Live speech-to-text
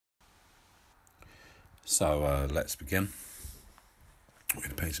So let's begin. We're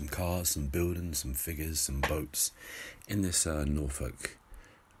going to paint some cars, some buildings, some figures, some boats in this Norfolk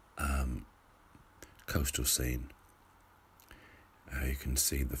coastal scene. You can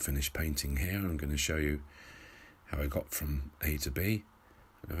see the finished painting here. I'm going to show you how I got from A to B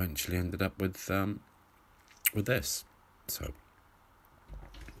and eventually ended up with this. So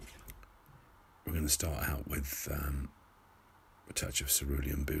we're going to start out with a touch of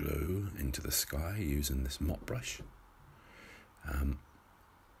cerulean blue into the sky using this mop brush.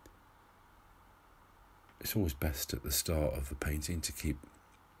 It's always best at the start of the painting to keep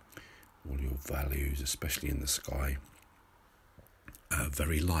all your values, especially in the sky,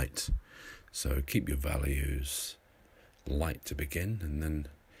 very light. So keep your values light to begin, and then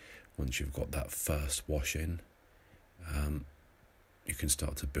once you've got that first wash in, you can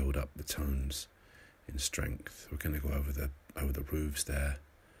start to build up the tones in strength. We're going to go over the roofs there.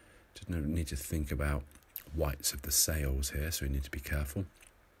 Just need to think about whites of the sails here, so you need to be careful.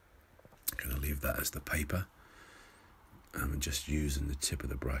 I'm going to leave that as the paper, and just using the tip of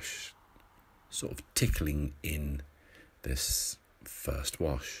the brush, sort of tickling in this first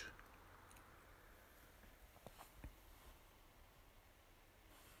wash.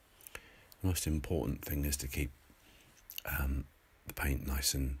 The most important thing is to keep the paint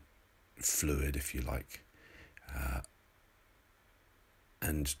nice and fluid, if you like,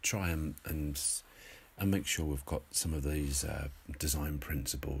 and try and make sure we've got some of these design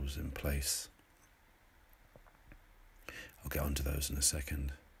principles in place. I'll get onto those in a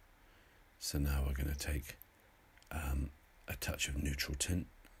second. So now we're going to take a touch of neutral tint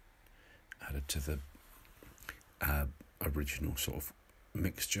added to the original sort of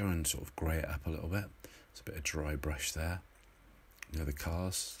mixture and sort of grey it up a little bit. There's a bit of dry brush there. Near the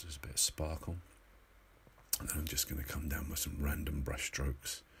cars, there's a bit of sparkle. And then I'm just going to come down with some random brush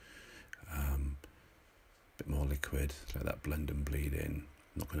strokes. Bit more liquid, let that blend and bleed in.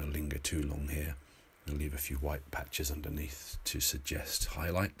 I'm not going to linger too long here. I'll leave a few white patches underneath to suggest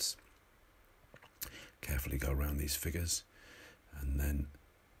highlights. Carefully go around these figures, and then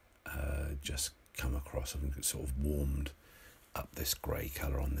just come across and sort of warmed up this grey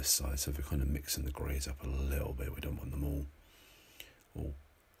colour on this side. So we're kind of mixing the greys up a little bit. We don't want them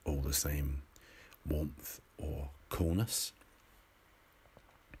all the same warmth or coolness.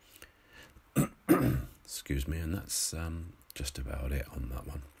 Excuse me, and that's just about it on that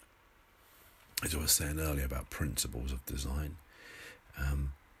one. As I was saying earlier about principles of design,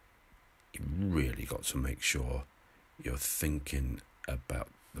 you really got to make sure you're thinking about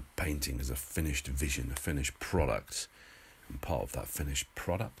the painting as a finished vision, a finished product, and part of that finished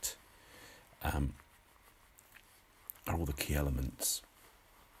product are all the key elements.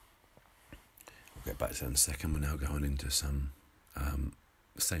 I'll get back to that in a second. We're now going into some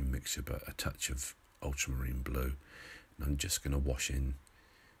the same mixture but a touch of ultramarine blue, and I'm just going to wash in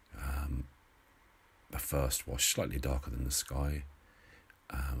the first wash slightly darker than the sky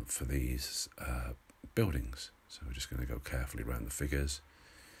for these buildings. So we're just going to go carefully around the figures,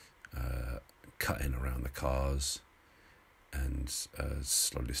 cut in around the cars, and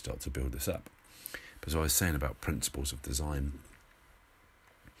slowly start to build this up. But as I was saying about principles of design,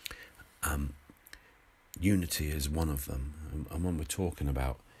 unity is one of them, and when we're talking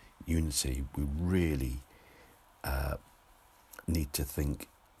about unity, we really need to think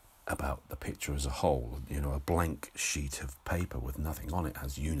about the picture as a whole. You know, a blank sheet of paper with nothing on it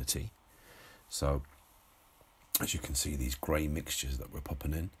has unity. So as you can see, these grey mixtures that we're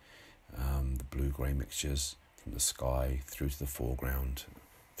popping in, the blue-grey mixtures from the sky through to the foreground,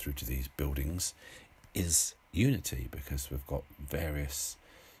 through to these buildings, is unity, because we've got various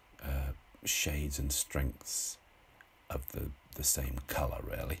shades and strengths of the same colour,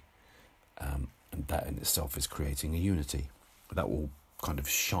 really. And that in itself is creating a unity that will kind of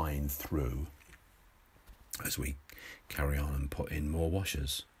shine through as we carry on and put in more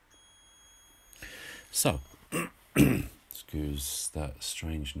washes. So, excuse that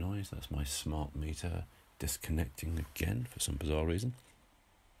strange noise, that's my smart meter disconnecting again for some bizarre reason.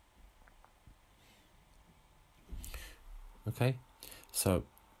 Okay, so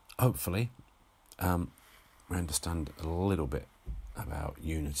hopefully we understand a little bit about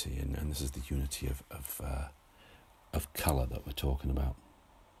unity, and this is the unity of colour that we're talking about.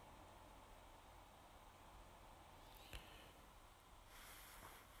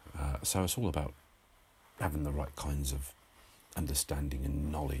 So it's all about having the right kinds of understanding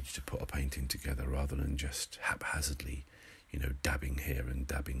and knowledge to put a painting together, rather than just haphazardly, dabbing here and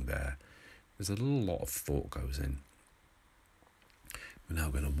dabbing there. There's a lot of thought goes in. We're now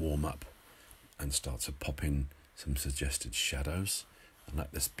going to warm up and start to pop in some suggested shadows and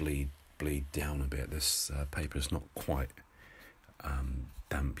let this bleed down a bit. This paper is not quite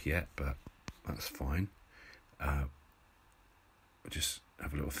damp yet, but that's fine. We'll just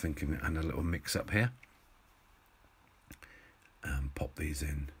have a little thinking and a little mix up here. And pop these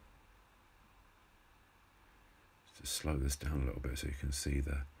in. Just slow this down a little bit so you can see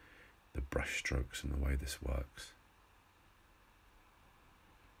the brush strokes and the way this works.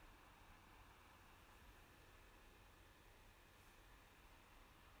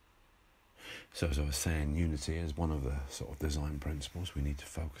 So as I was saying, unity is one of the sort of design principles we need to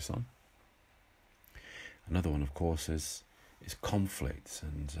focus on. Another one, of course, is conflict,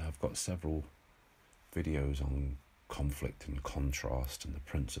 and I've got several videos on conflict and contrast and the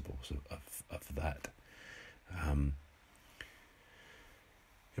principles of that.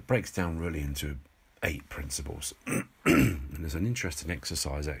 It breaks down really into 8 principles. And there's an interesting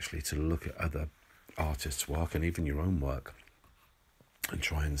exercise actually to look at other artists' work and even your own work and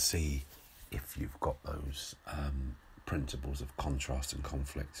try and see if you've got those principles of contrast and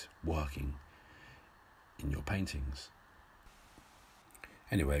conflict working in your paintings.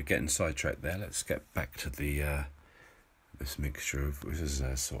 Anyway, getting sidetracked there, let's get back to the this mixture of, this is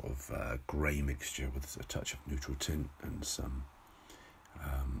a sort of grey mixture with a touch of neutral tint and some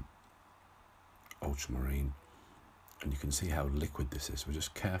ultramarine, and you can see how liquid this is. We're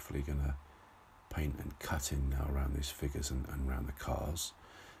just carefully going to paint and cut in now around these figures and around the cars.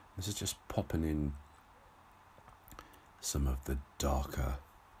 This is just popping in some of the darker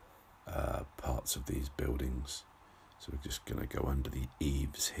parts of these buildings. So we're just going to go under the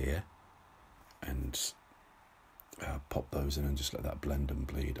eaves here and pop those in and just let that blend and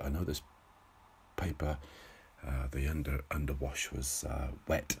bleed. I know this paper, the underwash was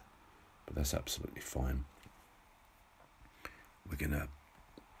wet, but that's absolutely fine. We're going to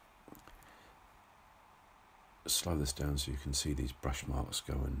slow this down so you can see these brush marks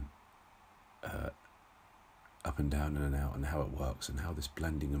going up and down in and out, and how it works and how this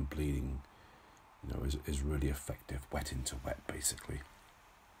blending and bleeding, you know, is really effective, wet into wet basically.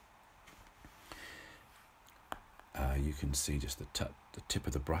 You can see just the tip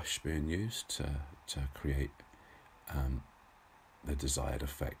of the brush being used to create the desired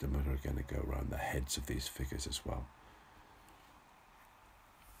effect, and we're going to go around the heads of these figures as well.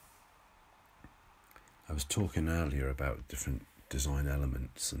 I was talking earlier about different design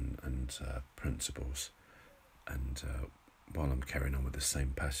elements and principles, and while I'm carrying on with the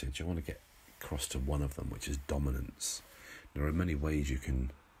same passage, I want to get across to one of them, which is dominance. There are many ways you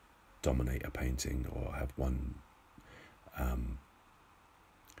can dominate a painting or have one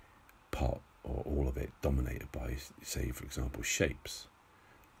part or all of it dominated by, say, for example, shapes.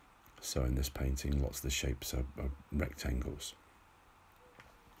 So in this painting, lots of the shapes are rectangles.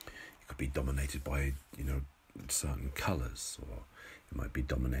 It could be dominated by, you know, certain colours, or it might be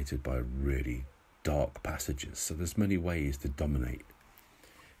dominated by really dark passages. So there's many ways to dominate.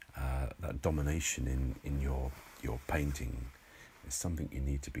 That domination in your painting is something you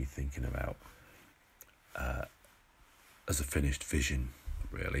need to be thinking about as a finished vision,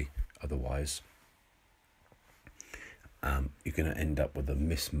 really. Otherwise, you're going to end up with a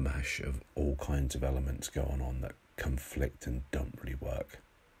mishmash of all kinds of elements going on that conflict and don't really work.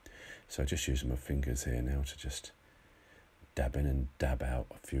 So just using my fingers here now to just dab in and dab out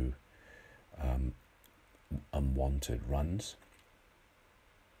a few unwanted runs.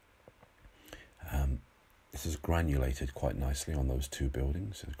 This is granulated quite nicely on those 2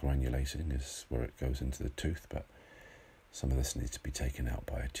 buildings. Granulating is where it goes into the tooth, but some of this needs to be taken out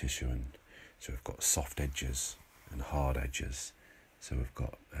by a tissue, and so we've got soft edges and hard edges. So we've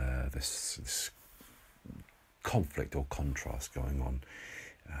got this conflict or contrast going on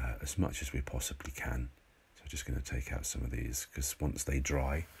as much as we possibly can. So I'm just going to take out some of these, because once they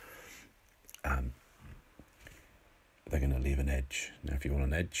dry, they're going to leave an edge. Now if you want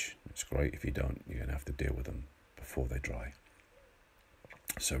an edge, it's great. If you don't, you're going to have to deal with them before they dry.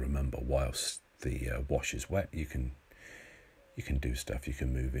 So remember, whilst the wash is wet, you can do stuff, you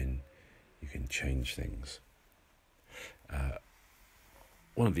can move in, you can change things.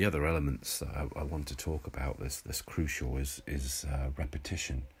 One of the other elements that I want to talk about that's crucial is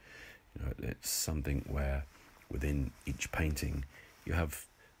repetition. You know, it's something where within each painting you have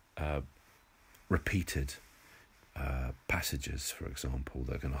repeated passages, for example,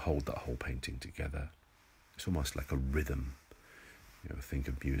 that are going to hold that whole painting together. It's almost like a rhythm. You know, think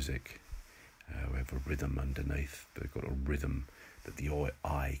of music. We have a rhythm underneath. They've got a rhythm that the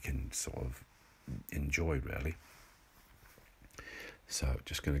eye can sort of enjoy, really. So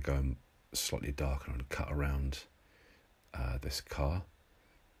just going to go slightly darker and cut around this car,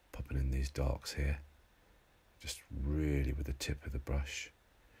 popping in these darks here, just really with the tip of the brush,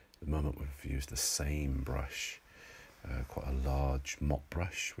 At the moment we've used the same brush, quite a large mop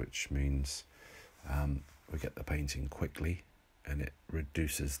brush, which means we get the painting quickly, and it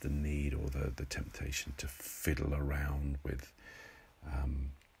reduces the need or the temptation to fiddle around with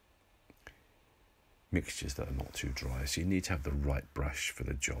mixtures that are not too dry. So you need to have the right brush for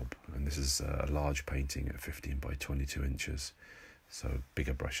the job, and this is a large painting at 15 by 22 inches, so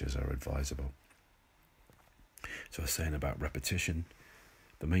bigger brushes are advisable. So I was saying about repetition,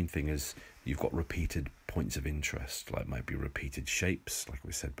 the main thing is you've got repeated points of interest, like maybe repeated shapes, like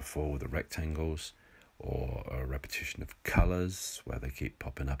we said before with the rectangles, or a repetition of colours where they keep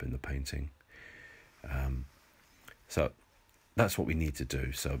popping up in the painting. So that's what we need to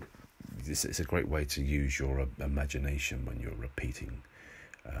do. So this is a great way to use your imagination when you're repeating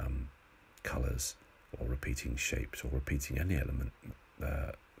colours or repeating shapes or repeating any element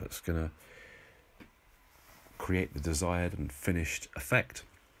that's going to create the desired and finished effect.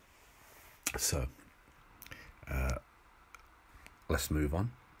 So let's move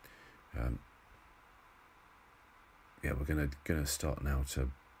on. We're gonna start now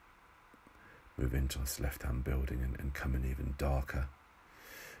to move into this left-hand building and come in even darker.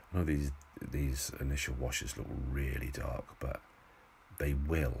 I know these initial washes look really dark, but they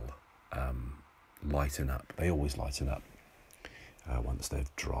will lighten up. They always lighten up once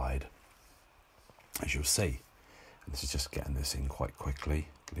they've dried, as you'll see. And this is just getting this in quite quickly,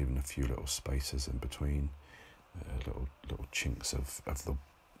 leaving a few little spaces in between, little chinks of the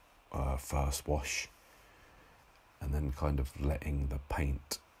first wash, and then kind of letting the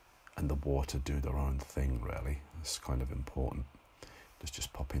paint and the water do their own thing, really. It's kind of important.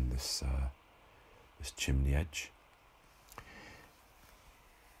 Just pop in this chimney edge.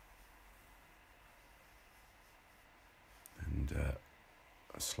 And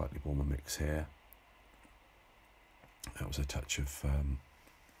a slightly warmer mix here. That was a touch of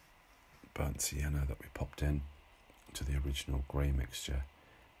burnt sienna that we popped in to the original grey mixture,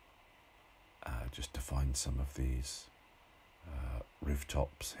 just to find some of these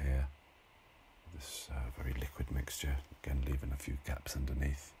rooftops here. This very liquid mixture, again leaving a few gaps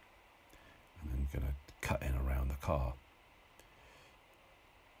underneath, and then going to cut in around the car.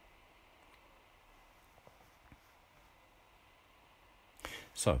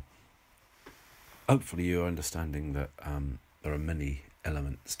 So, hopefully you're understanding that there are many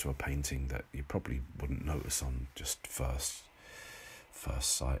elements to a painting that you probably wouldn't notice on just first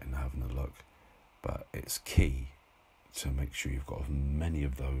sight and having a look, but it's key to make sure you've got as many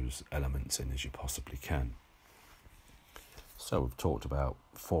of those elements in as you possibly can. So we've talked about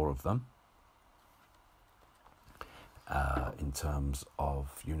 4 of them in terms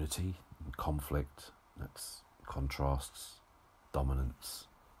of unity, conflict, that's contrasts, dominance,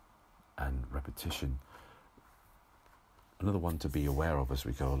 and repetition. Another one to be aware of as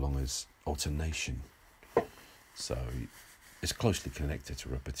we go along is alternation. So it's closely connected to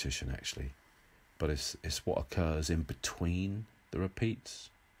repetition, actually, but it's what occurs in between the repeats.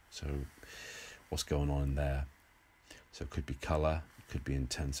 So what's going on in there? So it could be colour, it could be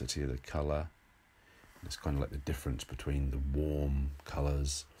intensity of the colour. It's kind of like the difference between the warm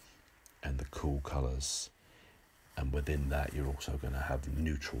colours and the cool colours. And within that, you're also going to have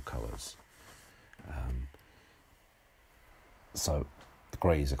neutral colours. So the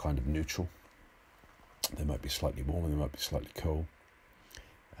greys are kind of neutral. They might be slightly warm and they might be slightly cool.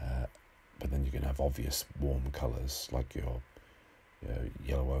 But then you're going to have obvious warm colours like your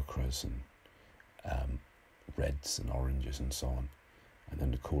yellow ochres and reds and oranges and so on. And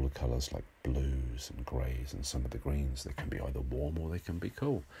then the cooler colours like blues and greys and some of the greens, they can be either warm or they can be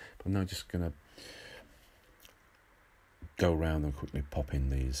cool. But I'm now just going to go around and quickly pop in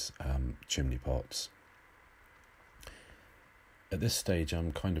these chimney pots. At this stage,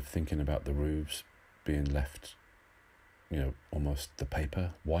 I'm kind of thinking about the roofs being left, almost the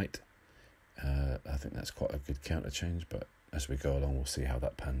paper white. I think that's quite a good counter change, but as we go along, we'll see how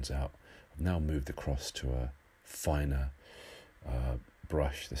that pans out. I've now moved across to a finer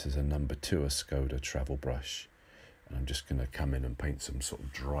brush. This is a number 2, a Skoda travel brush, and I'm just going to come in and paint some sort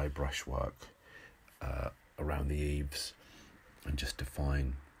of dry brush work around the eaves and just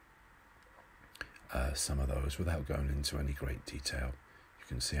define some of those without going into any great detail. You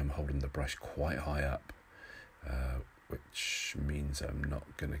can see I'm holding the brush quite high up, which means I'm not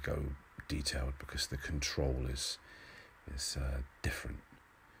going to go detailed because the control is different.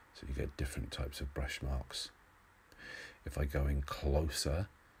 So you get different types of brush marks. If I go in closer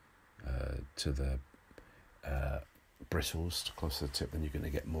to the bristles, close to the tip, then you're going to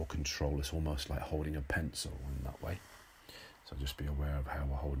get more control. It's almost like holding a pencil in that way. So just be aware of how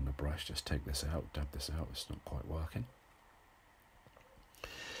we're holding the brush. Just take this out, dab this out. It's not quite working.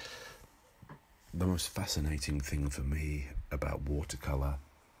 the most fascinating thing for me about watercolour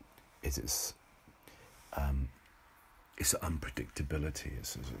is its unpredictability.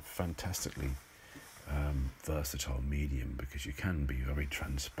 It's a fantastically versatile medium, because you can be very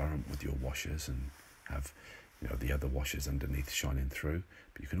transparent with your washes and have, you know, the other washes underneath shining through,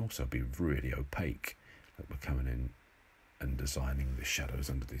 but you can also be really opaque, like we're coming in and designing the shadows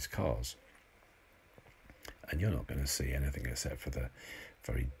under these cars, and you're not going to see anything except for the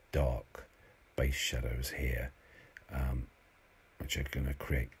very dark base shadows here, which are going to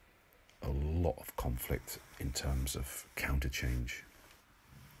create a lot of conflict in terms of counterchange.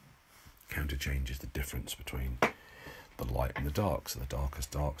 Counterchange is the difference between the light and the dark, so the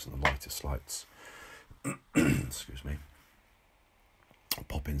darkest darks and the lightest lights. Excuse me. I'll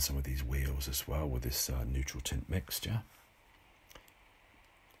pop in some of these wheels as well with this neutral tint mixture,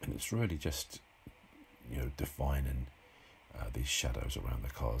 and it's really just, you know, defining these shadows around the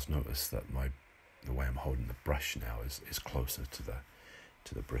cars. Notice that the way I'm holding the brush now is closer to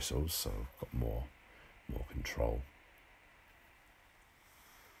the bristles, so I've got more control.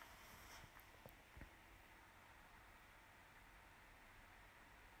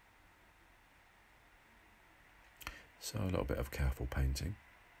 So a little bit of careful painting.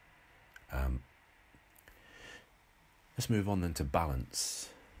 Let's move on then to balance.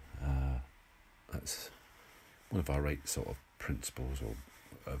 That's one of our 8 sort of principles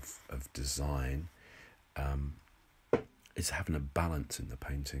of design, is having a balance in the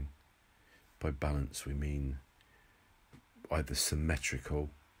painting. By balance we mean either symmetrical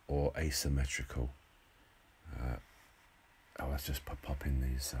or asymmetrical. Let's just pop in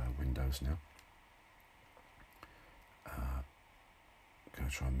these windows now. Going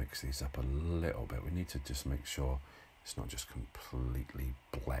to try and mix these up a little bit. We need to just make sure it's not just completely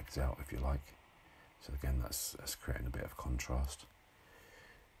blacked out, if you like. So again, that's creating a bit of contrast.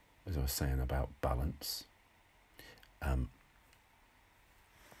 As I was saying about balance, the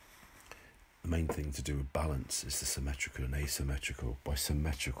main thing to do with balance is the symmetrical and asymmetrical. By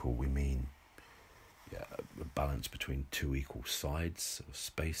symmetrical, we mean a balance between 2 equal sides or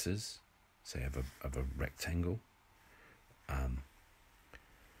spaces, say of a rectangle.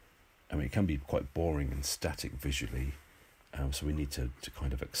 I mean, it can be quite boring and static visually, so we need to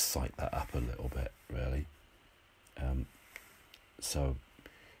kind of excite that up a little bit, really. So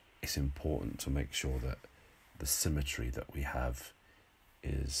it's important to make sure that the symmetry that we have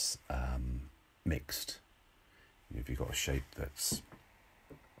is mixed. If you've got a shape that's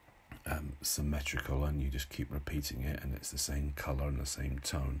symmetrical and you just keep repeating it and it's the same colour and the same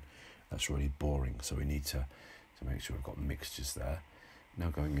tone, that's really boring. So we need to make sure we've got mixtures there. Now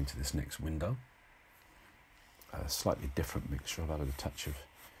going into this next window, a slightly different mixture. I've added a touch of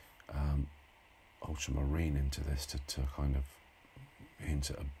ultramarine into this to kind of hint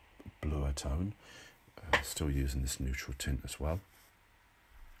at a bluer tone. Still using this neutral tint as well.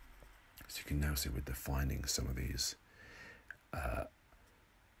 As you can now see, we're defining some of these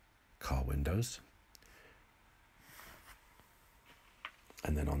car windows.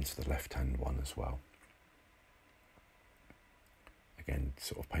 And then onto the left-hand one as well. Again,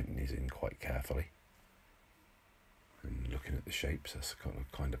 sort of painting these in quite carefully and looking at the shapes. That's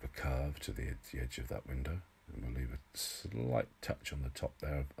kind of a curve to the edge of that window, and we'll leave a slight touch on the top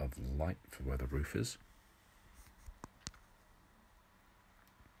there of light for where the roof is.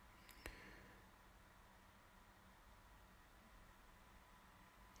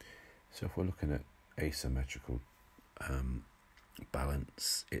 So if we're looking at asymmetrical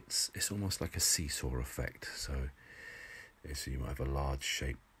balance, it's almost like a seesaw effect. So you might have a large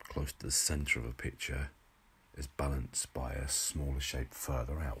shape close to the centre of a picture is balanced by a smaller shape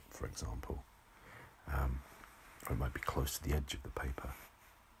further out, for example. Or it might be close to the edge of the paper.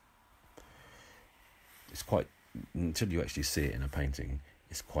 It's quite, until you actually see it in a painting,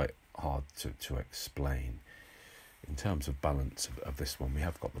 it's quite hard to explain. In terms of balance of this one, we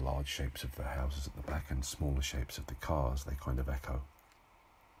have got the large shapes of the houses at the back and smaller shapes of the cars. They kind of echo.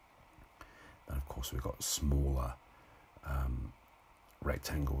 And of course we've got smaller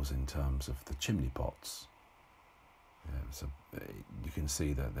rectangles in terms of the chimney pots. So you can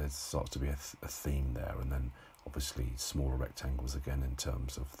see that there starts to be a theme there, and then obviously smaller rectangles again in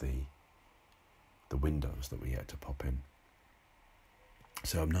terms of the windows that we had to pop in.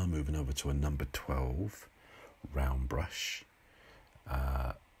 So I'm now moving over to a number 12 round brush,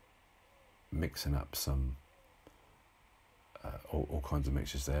 mixing up some all kinds of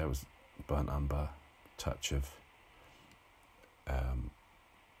mixtures there. It was burnt umber, touch of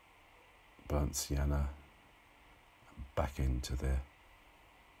burnt sienna, back into the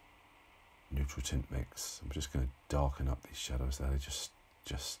neutral tint mix. I'm just going to darken up these shadows there. They just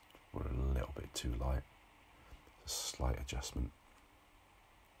were a little bit too light adjustment.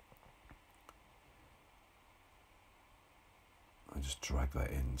 I just drag that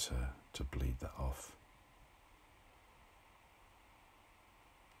in to bleed that off.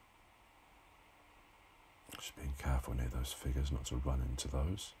 Just being careful near those figures not to run into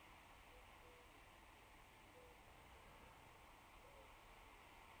those.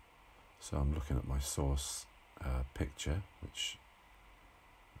 So I'm looking at my source picture, which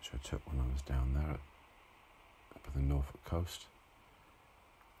I took when I was down there up at the Norfolk coast.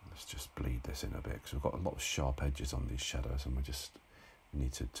 Let's just bleed this in a bit, because we've got a lot of sharp edges on these shadows, and we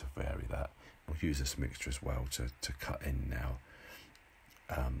need to vary that. We'll use this mixture as well to cut in now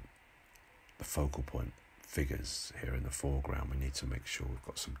the focal point figures here in the foreground. We need to make sure we've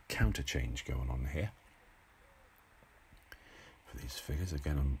got some counter change going on here for these figures.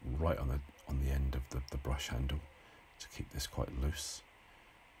 Again, I'm right on the end of the brush handle to keep this quite loose.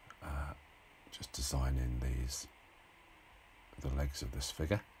 Just designing the legs of this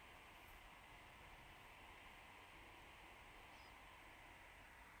figure.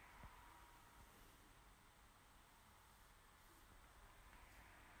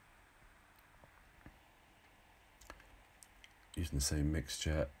 Using the same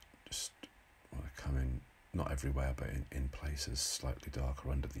mixture, just want to come in, not everywhere, but in places slightly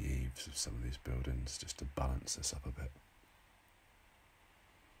darker under the eaves of some of these buildings, just to balance this up a bit.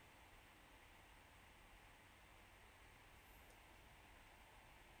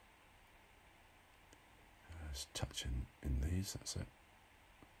 Just touching in these, that's it.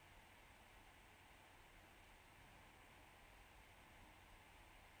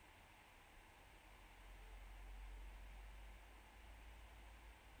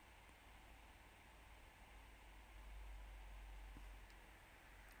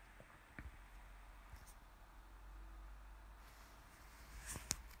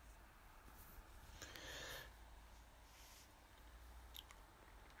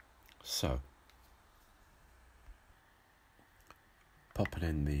 So, popping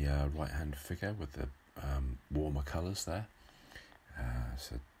in the right hand figure with the warmer colours there.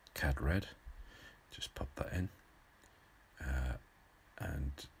 So cad red, just pop that in.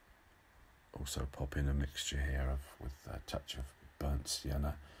 And also pop in a mixture here with a touch of burnt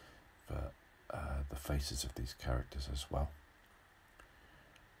sienna for the faces of these characters as well.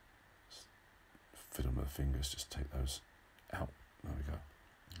 Just fiddle with the fingers, just take those out. There we go.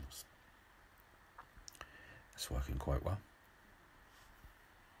 It's working quite well.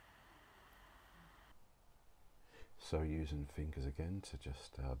 So using fingers again to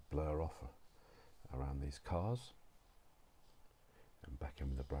just blur off around these cars. And back in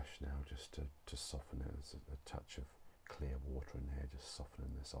with the brush now just to soften it. There's a touch of clear water in here, just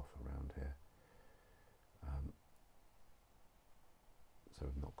softening this off around here. So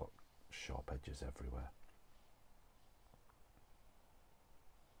we've not got sharp edges everywhere.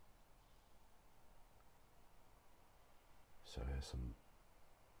 So here's some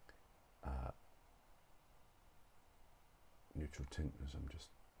neutral tint as I'm just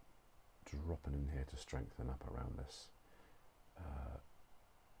dropping in here to strengthen up around this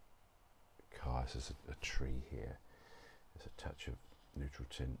car. This is a tree here. There's a touch of neutral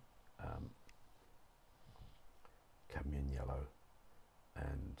tint, cadmium yellow,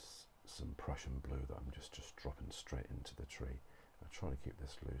 and some Prussian blue that I'm just dropping straight into the tree. I'm trying to keep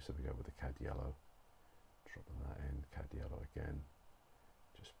this loose. So we go with the cad yellow. Dropping that in, cad yellow again.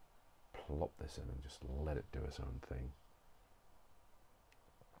 Just plop this in and just let it do its own thing.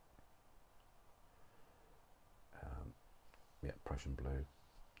 Yeah, Prussian blue.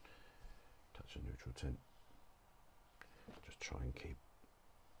 Touch of neutral tint. Just try and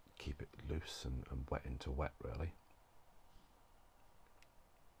keep it loose and wet into wet, really.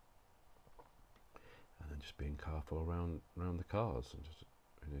 And then just being careful around the cars and just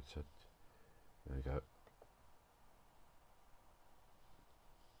we need to. There we go.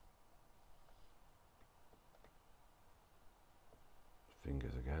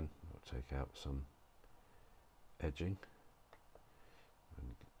 Fingers again. I'll take out some edging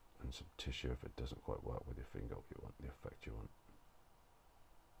and some tissue if it doesn't quite work with your finger. You want the effect you want.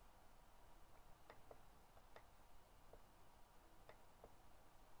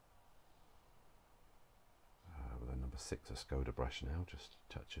 With a number 6 a Skoda brush now, just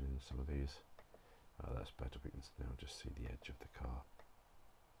touching in some of these. That's better. We can now just see the edge of the car.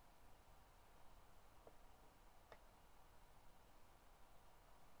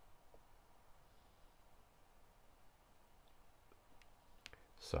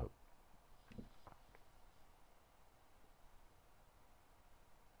 So,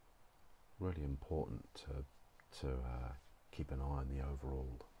 really important to keep an eye on the overall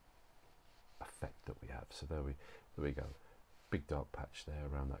effect that we have. So there There we go. Big dark patch there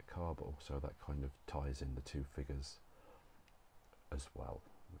around that car, but also that kind of ties in the two figures as well.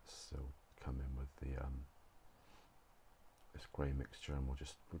 Let's still come in with the this grey mixture, and we'll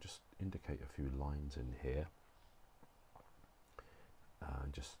just indicate a few lines in here,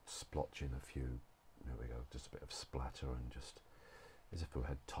 and just splotch in a few. There we go. Just a bit of splatter, and just as if we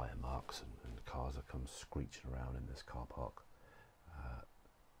had tyre marks and cars that come screeching around in this car park,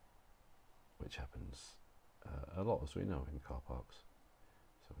 which happens a lot, as we know, in car parks.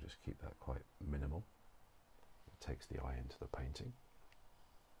 So we'll just keep that quite minimal. It takes the eye into the painting.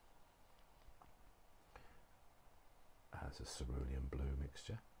 As a cerulean blue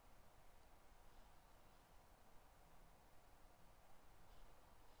mixture.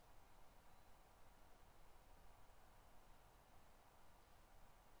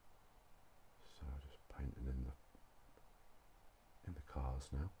 So just painting in the cars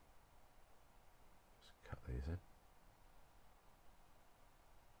now. Just cut these in.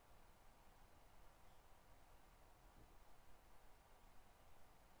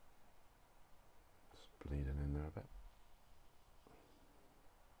 Just bleeding in there a bit.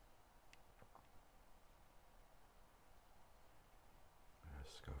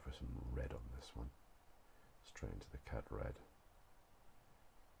 Let's go for some red on this one. Straight into the cad red.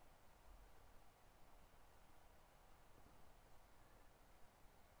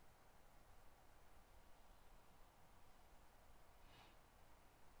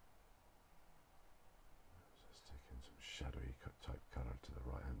 Just taking some shadowy type colour to the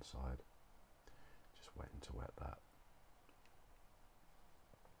right hand side. Just waiting to wet that.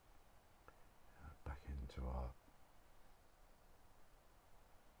 Back into our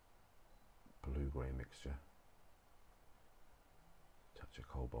blue-grey mixture. Touch of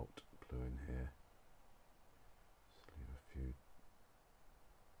cobalt blue in here. Just leave a few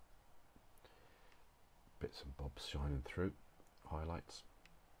bits and bobs shining through. Highlights.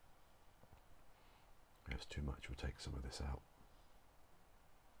 If it's too much, we'll take some of this out.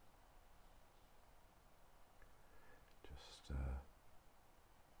 Just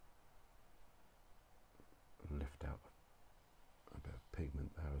lift out a bit of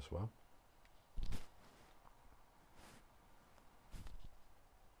pigment there as well.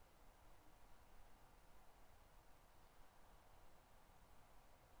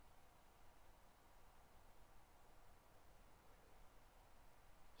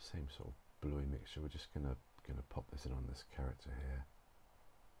 Same sort of bluey mixture. We're just gonna pop this in on this character here.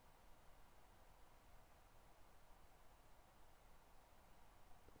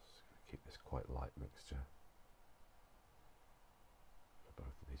 Just gonna keep this quite light mixture for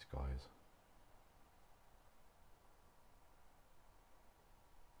both of these guys.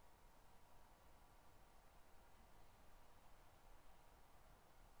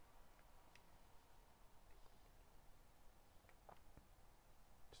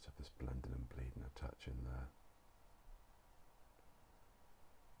 Just have this blending and bleeding a touch in there.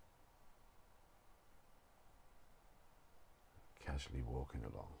 Casually walking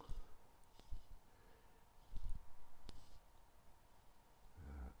along.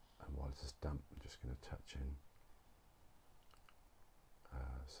 And while it's damp, I'm just going to touch in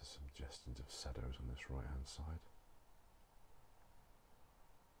so some suggestions of shadows on this right hand side.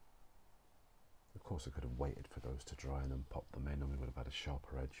 Of course I could have waited for those to dry and then popped them in, and we would have had a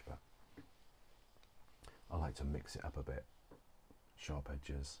sharper edge, but I like to mix it up a bit. Sharp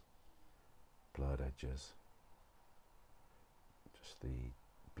edges, blurred edges, just the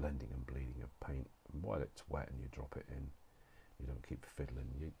blending and bleeding of paint. And while it's wet and you drop it in, you don't keep fiddling,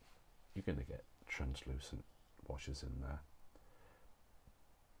 you're going to get translucent washes in there.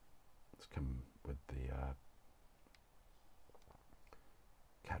 Let's come with the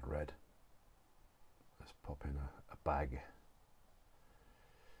cad red. Let's pop in a bag.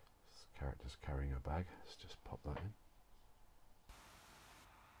 This character's carrying a bag. Let's just pop that in.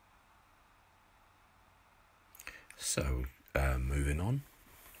 So, moving on.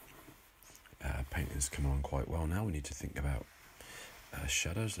 Painting's come on quite well now. We need to think about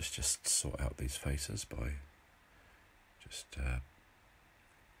shadows. Let's just sort out these faces by just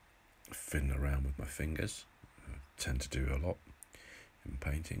fiddling around with my fingers. I tend to do a lot in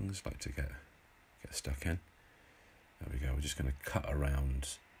paintings, like to get stuck in. There we go. We're just going to cut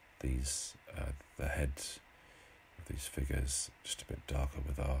around these the heads of these figures just a bit darker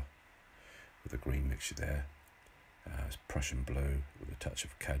with the green mixture there. It's Prussian blue with a touch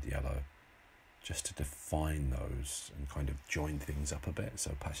of cad yellow, just to define those and kind of join things up a bit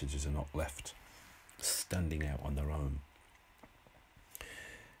so passages are not left standing out on their own.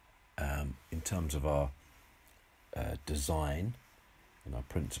 In terms of our design and our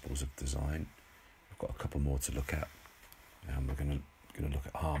principles of design, of got a couple more to look at. We're going to look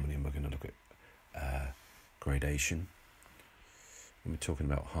at harmony, and we're going to look at gradation. When we're talking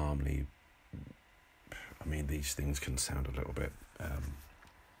about harmony, I mean, these things can sound a little bit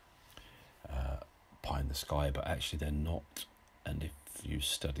pie in the sky, but actually they're not. And if you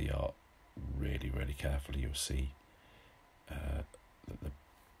study art really, really carefully, you'll see that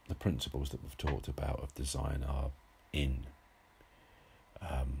the principles that we've talked about of design are in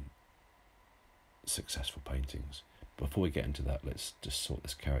successful paintings. Before we get into that, let's just sort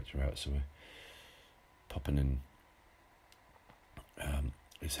this character out. So we're popping in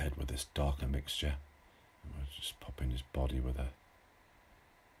his head with this darker mixture, and we'll just pop in his body with a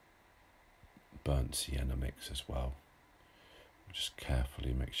burnt sienna mix as well. We'll just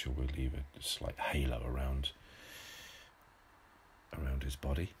carefully make sure we leave a slight halo around his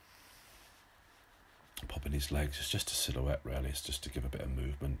body. Popping his legs, it's just a silhouette really, it's just to give a bit of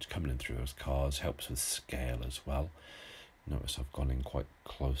movement. Coming in through those cars helps with scale as well. Notice I've gone in quite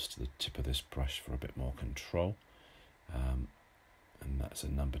close to the tip of this brush for a bit more control. And that's a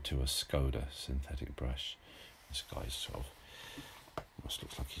number 2, a Skoda synthetic brush. This guy's sort of, almost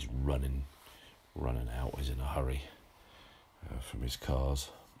looks like he's running out, he's in a hurry from his cars.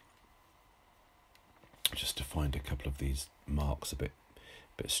 Just to find a couple of these marks a bit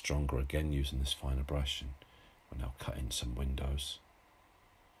stronger, again using this finer brush, and we're now cutting some windows.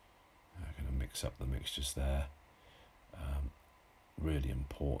 I'm going to mix up the mixtures there. Really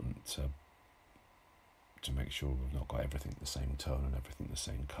important to make sure we've not got everything the same tone and everything the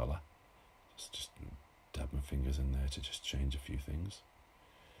same colour. Just dab my fingers in there to just change a few things.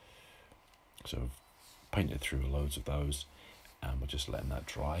 So I've painted through loads of those, and we're just letting that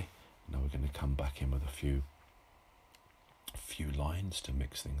dry. Now we're going to come back in with a few lines to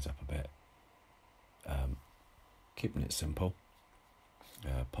mix things up a bit. Keeping it simple.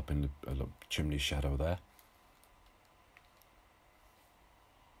 Popping a little chimney shadow there.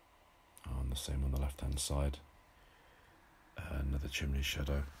 And the same on the left hand side. Another chimney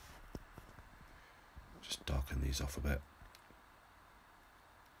shadow. Just darken these off a bit.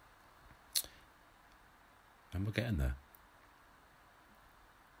 And we're getting there.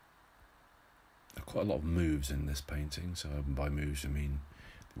 There are quite a lot of moves in this painting, so by moves I mean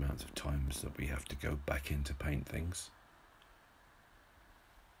the amount of times that we have to go back in to paint things.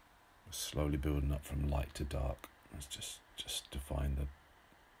 We're slowly building up from light to dark. Let's just define the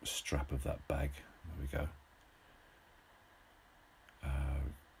strap of that bag. There we go.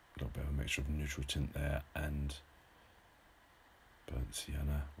 A little bit of a mixture of neutral tint there and burnt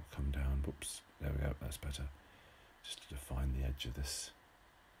sienna will come down. Whoops, there we go, that's better. Just to define the edge of this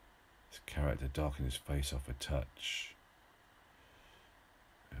character, darken his face off a touch.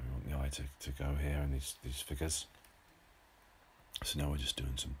 We want the eye to go here in these figures. So now we're just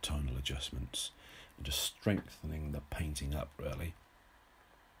doing some tonal adjustments and just strengthening the painting up really.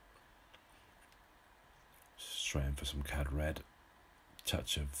 Straight in for some cad red,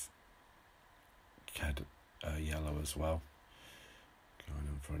 touch of cad yellow as well. Going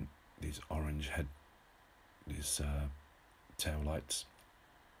in for these orange tail lights.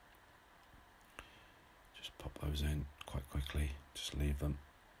 Just pop those in quite quickly, just leave them.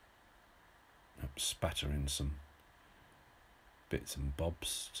 Spatter in some bits and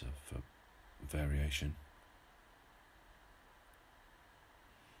bobs for variation.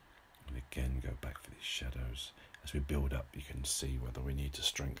 And again, go back for these shadows. As we build up, you can see whether we need to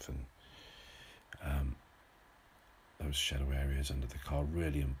strengthen those shadow areas under the car.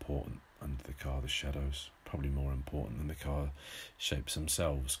 Really important under the car, the shadows. Probably more important than the car shapes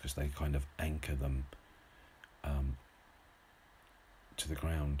themselves, because they kind of anchor them to the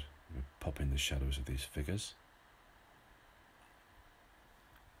ground. We pop in the shadows of these figures.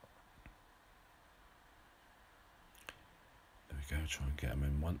 There we go, try and get them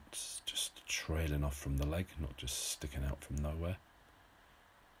in once, just trailing off from the leg, not just sticking out from nowhere.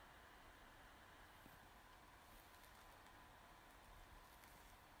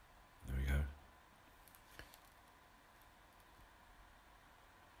 There we go.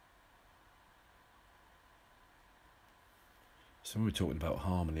 So when we're talking about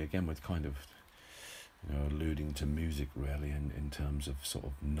harmony, again, we're kind of alluding to music really, in terms of sort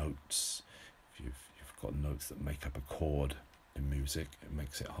of notes. If you've got notes that make up a chord in music, it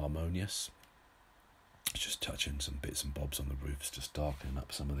makes it harmonious. Just touching some bits and bobs on the roofs, just darkening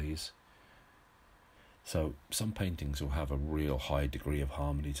up some of these. So some paintings will have a real high degree of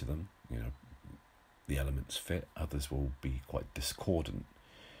harmony to them. The elements fit. Others will be quite discordant.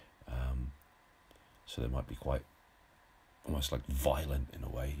 So they might be quite almost like violent in a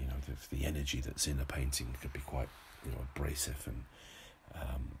way. The energy that's in a painting could be quite abrasive, and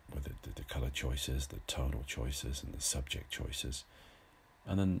with the colour choices, the tonal choices and the subject choices.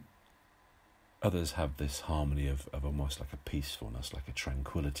 And then others have this harmony of almost like a peacefulness, like a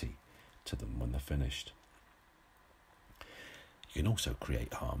tranquility to them when they're finished. You can also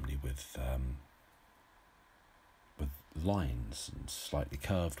create harmony with lines and slightly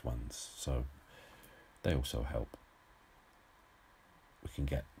curved ones, so they also help. We can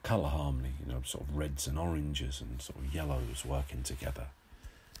get colour harmony, sort of reds and oranges and sort of yellows working together.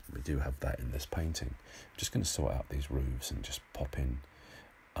 We do have that in this painting. I'm just going to sort out these roofs and just pop in.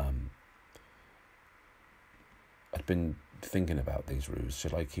 I'd been thinking about these roofs.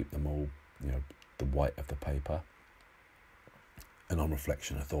 Should I keep them all, the white of the paper? And on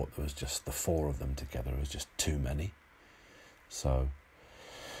reflection, I thought there was just the 4 of them together was just too many. So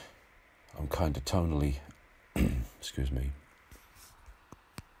I'm kind of tonally, excuse me,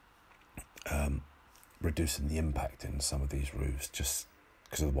 reducing the impact in some of these roofs, just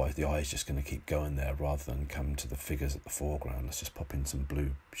because otherwise the eye is just going to keep going there rather than come to the figures at the foreground. Let's just pop in some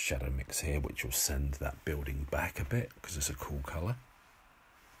blue shadow mix here, which will send that building back a bit because it's a cool colour.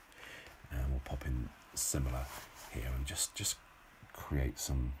 And we'll pop in similar here and just create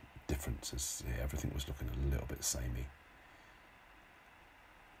some differences here. Everything was looking a little bit samey.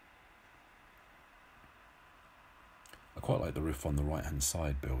 I quite like the roof on the right hand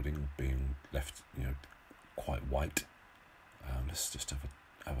side building being left, quite white. Let's just have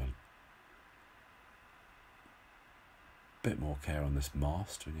a bit more care on this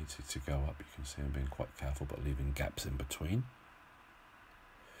mast. We need to go up. You can see I'm being quite careful, but leaving gaps in between.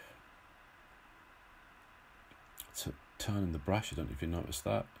 So turning the brush, I don't know if you noticed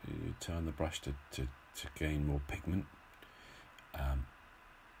that. You turn the brush to gain more pigment. There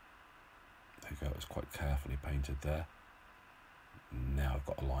you go. It's quite carefully painted there. Now I've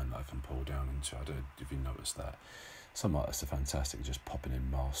got a line that I can pull down into. I don't know if you noticed that. Some artists are fantastic, just popping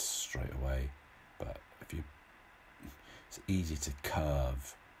in masks straight away. But it's easy to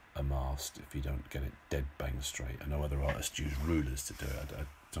curve a mast if you don't get it dead bang straight. I know other artists use rulers to do it. I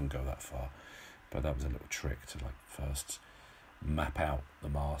don't go that far. But that was a little trick to first map out the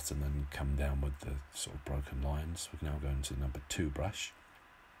mast and then come down with the sort of broken lines. We're now going to the number 2 brush.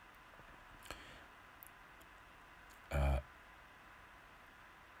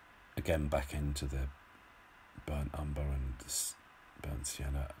 Again, back into the burnt umber and burnt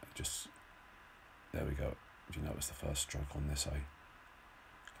sienna. There we go. If you notice the first stroke on this, I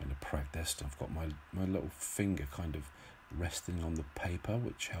kind of practiced. I've got my little finger kind of resting on the paper,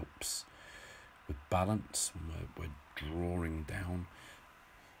 which helps with balance when we're drawing down.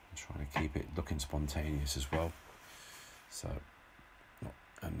 I'm trying to keep it looking spontaneous as well. So,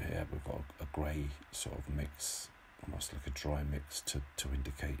 and here we've got a grey sort of mix, almost like a dry mix to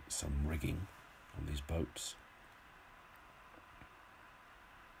indicate some rigging on these boats.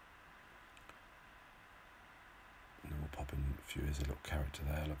 And then we'll pop in a few as a little character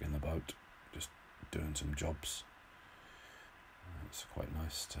there, look in the boat, just doing some jobs. It's quite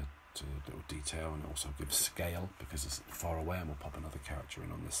nice to little detail, and it also gives scale because it's far away, and we'll pop another character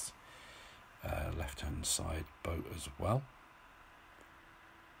in on this left hand side boat as well.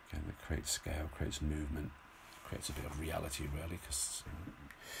 Again, it creates scale, creates movement, creates a bit of reality really, because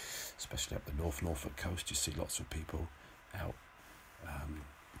especially up the North Norfolk coast you see lots of people out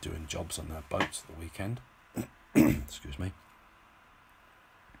doing jobs on their boats at the weekend. Excuse me.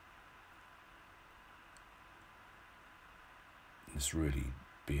 And it's really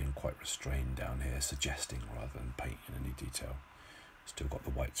being quite restrained down here, suggesting rather than painting any detail. Still got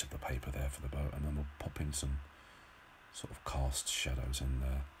the whites of the paper there for the boat, and then we'll pop in some sort of cast shadows in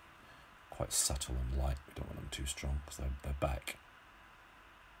there, quite subtle and light. We don't want them too strong because they're back.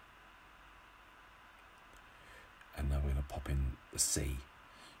 And now we're going to pop in the sea.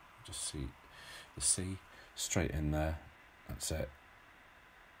 Just see the sea straight in there. That's it.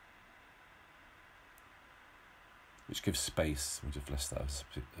 Which gives space. We'll just less that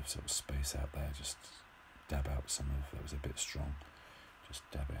sort of space out there. Just dab out some of that was a bit strong. Just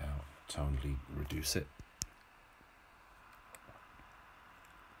dab it out. Tonally reduce it.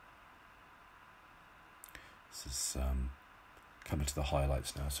 This is coming to the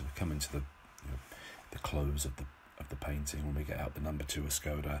highlights now. So we're coming to the close of the painting when we get out the number 2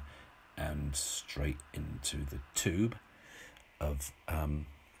 Escoda and straight into the tube of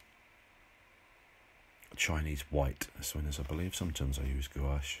Chinese white. As soon as I believe, sometimes I use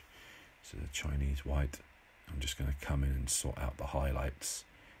gouache. So the Chinese white. I'm just going to come in and sort out the highlights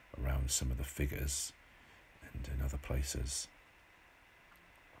around some of the figures and in other places.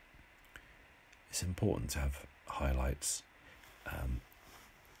 It's important to have highlights.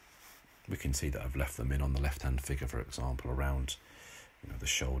 We can see that I've left them in on the left-hand figure, for example, around the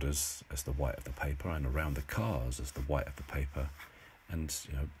shoulders as the white of the paper, and around the cars as the white of the paper, and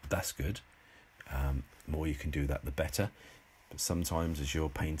that's good. The more you can do that, the better. But sometimes as you're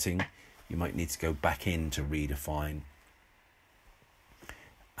painting, you might need to go back in to redefine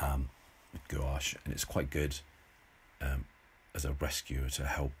with gouache, and it's quite good as a rescuer to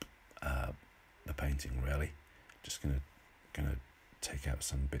help the painting, really. Just gonna take out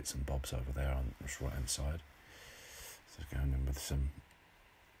some bits and bobs over there on this right hand side. So going in with some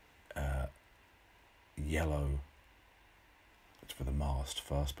yellow for the mast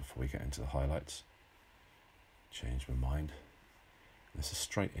first before we get into the highlights. Change my mind. This is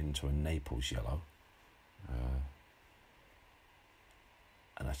straight into a Naples yellow,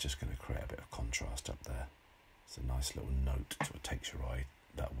 and that's just going to create a bit of contrast up there. It's a nice little note, sort of takes your eye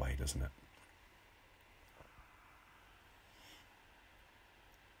that way, doesn't it?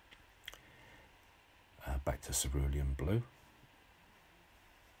 Back to cerulean blue,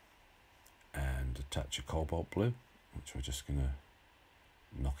 and a touch of cobalt blue, which we're just going to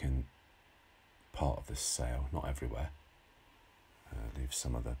knock in part of this sail, not everywhere. Leave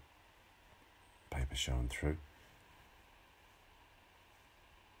some of the paper showing through.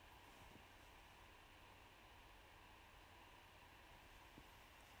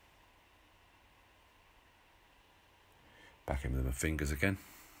 Back in with my fingers again.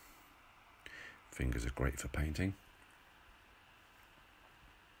 Fingers are great for painting.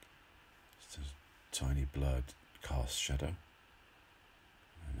 Just a tiny blurred cast shadow.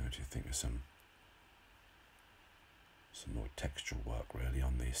 I know, do you think there's some more textural work really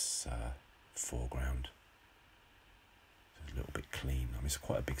on this foreground? It's a little bit clean. I mean, it's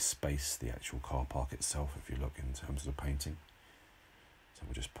quite a big space, the actual car park itself, if you look in terms of the painting. So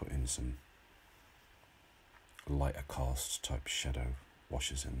we'll just put in some lighter cast type shadow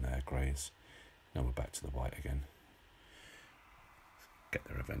washes in there, greys. Now we're back to the white again. Get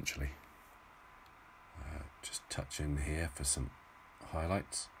there eventually. Just touch in here for some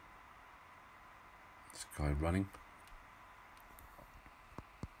highlights. Sky running.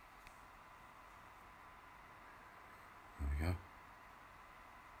 There we go.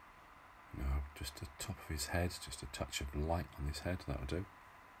 Now just the top of his head, just a touch of light on his head, that'll do.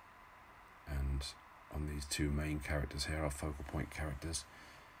 And on these two main characters here, our focal point characters,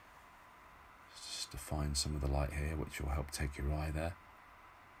 just define some of the light here, which will help take your eye there.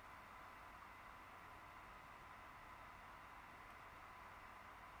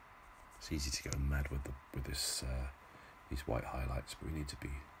 It's easy to go mad with this these white highlights, but we need to be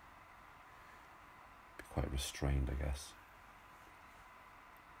quite restrained, I guess.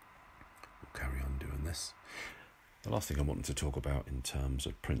 We'll carry on doing this. The last thing I wanted to talk about in terms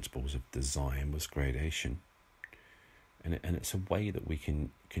of principles of design was gradation. And it's a way that we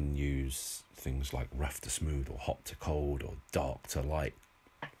can use things like rough to smooth or hot to cold or dark to light,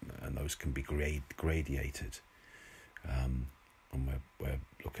 and those can be gradiated. And we're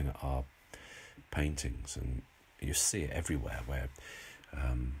looking at our paintings, and you see it everywhere where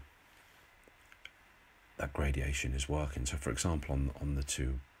that gradation is working. So, for example, on the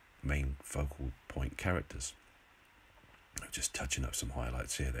two main focal point characters, just touching up some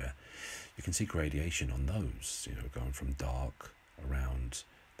highlights here, there, you can see gradation on those, going from dark around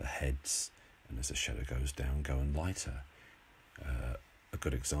the heads, and as the shadow goes down, going lighter. A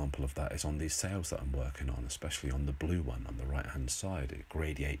good example of that is on these sails that I'm working on, especially on the blue one on the right hand side. It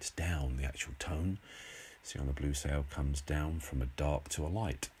gradiates down the actual tone. See, on the blue sail comes down from a dark to a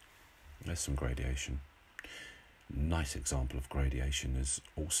light. There's some gradation. Nice example of gradation is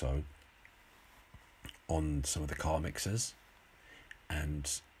also on some of the car mixers,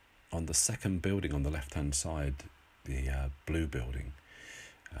 and on the second building on the left hand side, the blue building,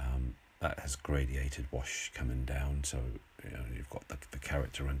 that has gradiated wash coming down. So you've got the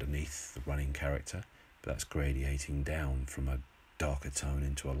character underneath, the running character, but that's gradiating down from a darker tone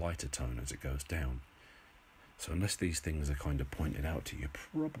into a lighter tone as it goes down. So unless these things are kind of pointed out to you, you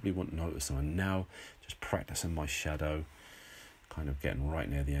probably wouldn't notice them. And now just practicing my shadow, kind of getting right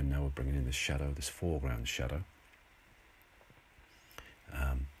near the end now, we're bringing in the shadow, this foreground shadow.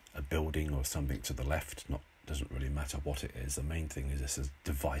 A building or something to the left, doesn't really matter what it is. The main thing is this is a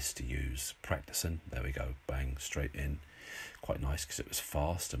device to use. Practicing, there we go, bang, straight in. Quite nice because it was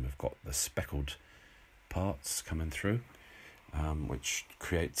fast, and we've got the speckled parts coming through, which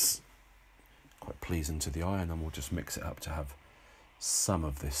creates quite pleasing to the eye. And then we'll just mix it up to have some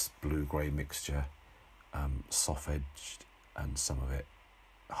of this blue-grey mixture, soft-edged, and some of it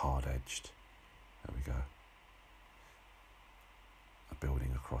hard-edged. There we go. A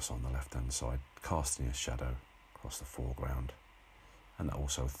building across on the left-hand side, casting a shadow across the foreground, and that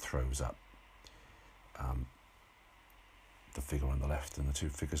also throws up the figure on the left and the two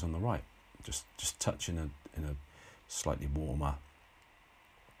figures on the right. Just touch in a slightly warmer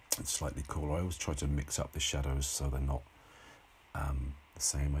and slightly cooler. I always try to mix up the shadows so they're not the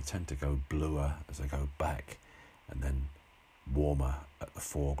same. I tend to go bluer as I go back, and then warmer at the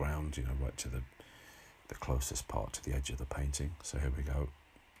foreground, right to the closest part to the edge of the painting. So here we go.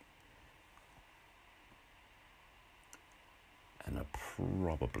 And I'm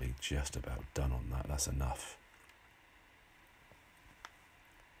probably just about done on that. That's enough.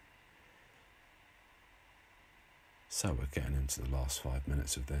 So we're getting into the last 5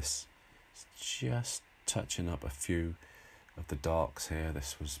 minutes of this. It's just touching up a few of the darks here.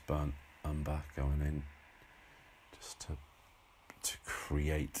 This was burnt umber going in just to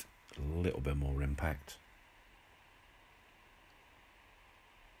create a little bit more impact.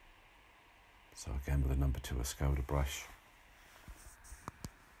 So again, with a number 2 Escoda brush.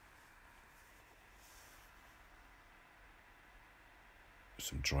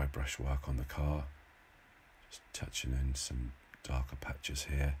 Some dry brush work on the car. Just touching in some darker patches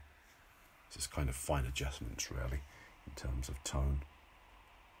here. Just kind of fine adjustments really in terms of tone.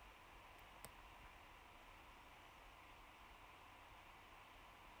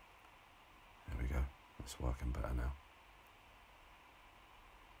 There we go. It's working better now.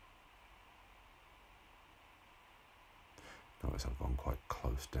 Notice I've gone quite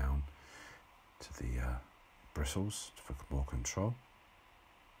close down to the bristles for more control.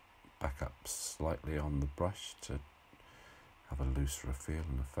 Back up slightly on the brush to have a looser feel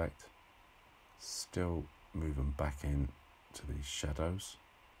and effect. Still moving back in to these shadows.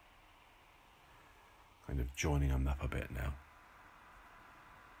 Kind of joining them up a bit now.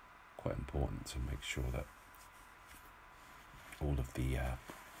 Quite important to make sure that all of the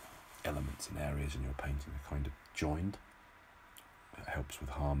elements and areas in your painting are kind of joined. That helps with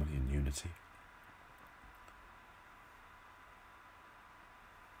harmony and unity.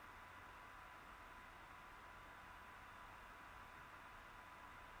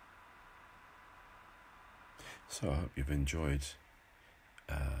 So I hope you've enjoyed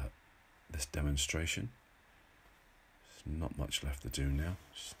this demonstration. There's not much left to do now.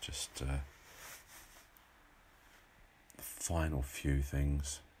 It's just the final few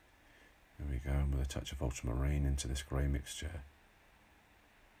things. Here we go, and with a touch of ultramarine into this grey mixture.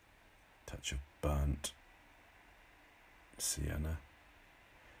 Touch of burnt sienna.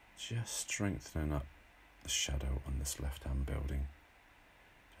 Just strengthening up the shadow on this left-hand building,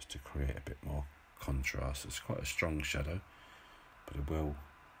 just to create a bit more contrast. It's quite a strong shadow, but it will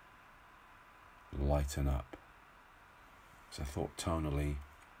lighten up. So I thought tonally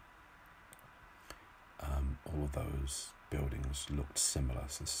all of those buildings looked similar,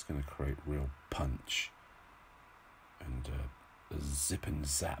 so this is going to create real punch and a zip and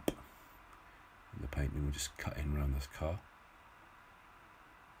zap in the painting. We'll just cut in around this car.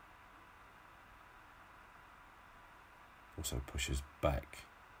 Also pushes back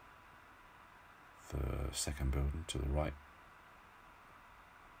the second building to the right.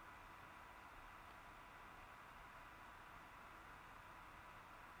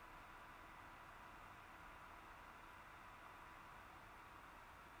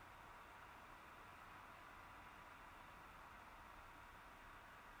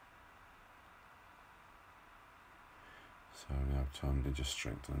 So now tonally just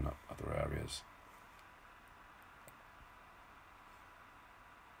strengthening up other areas.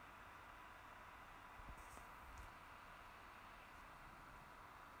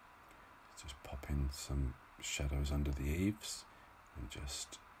 Just pop in some shadows under the eaves and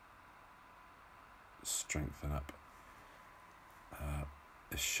just strengthen up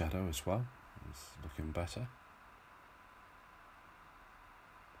this shadow as well. It's looking better.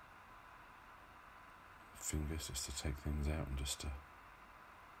 Fingers just to take things out and just to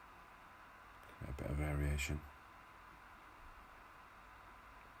create a bit of variation.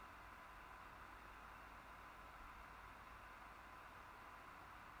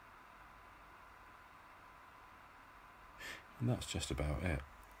 And that's just about it.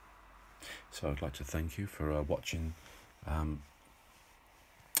 So I'd like to thank you for watching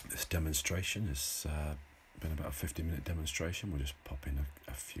this demonstration. It's been about a 50-minute demonstration. We'll just pop in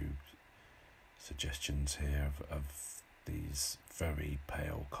a few suggestions here of these very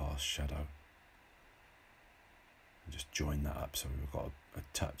pale cast shadow. And just join that up so we've got a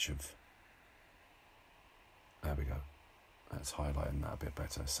touch of... There we go. That's highlighting that a bit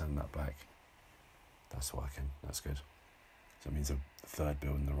better. Send that back. That's working. That's good. So it means the third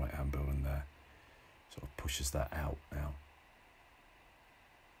building, the right-hand building there, sort of pushes that out now.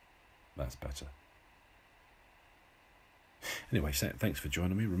 That's better. Anyway, so thanks for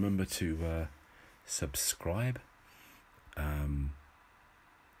joining me. Remember to subscribe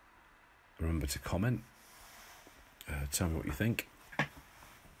Remember to comment, tell me what you think,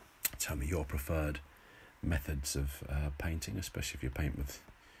 tell me your preferred methods of painting, especially if you paint with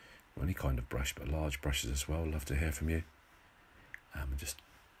any kind of brush, but large brushes as well. Love to hear from you. Just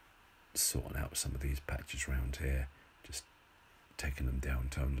sorting out some of these patches around here, just taking them down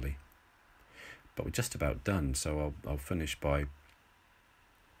tonally. But we're just about done, so I'll finish by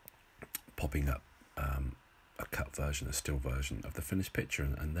popping up a cut version, a still version of the finished picture,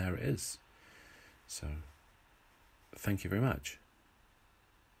 and there it is. So thank you very much.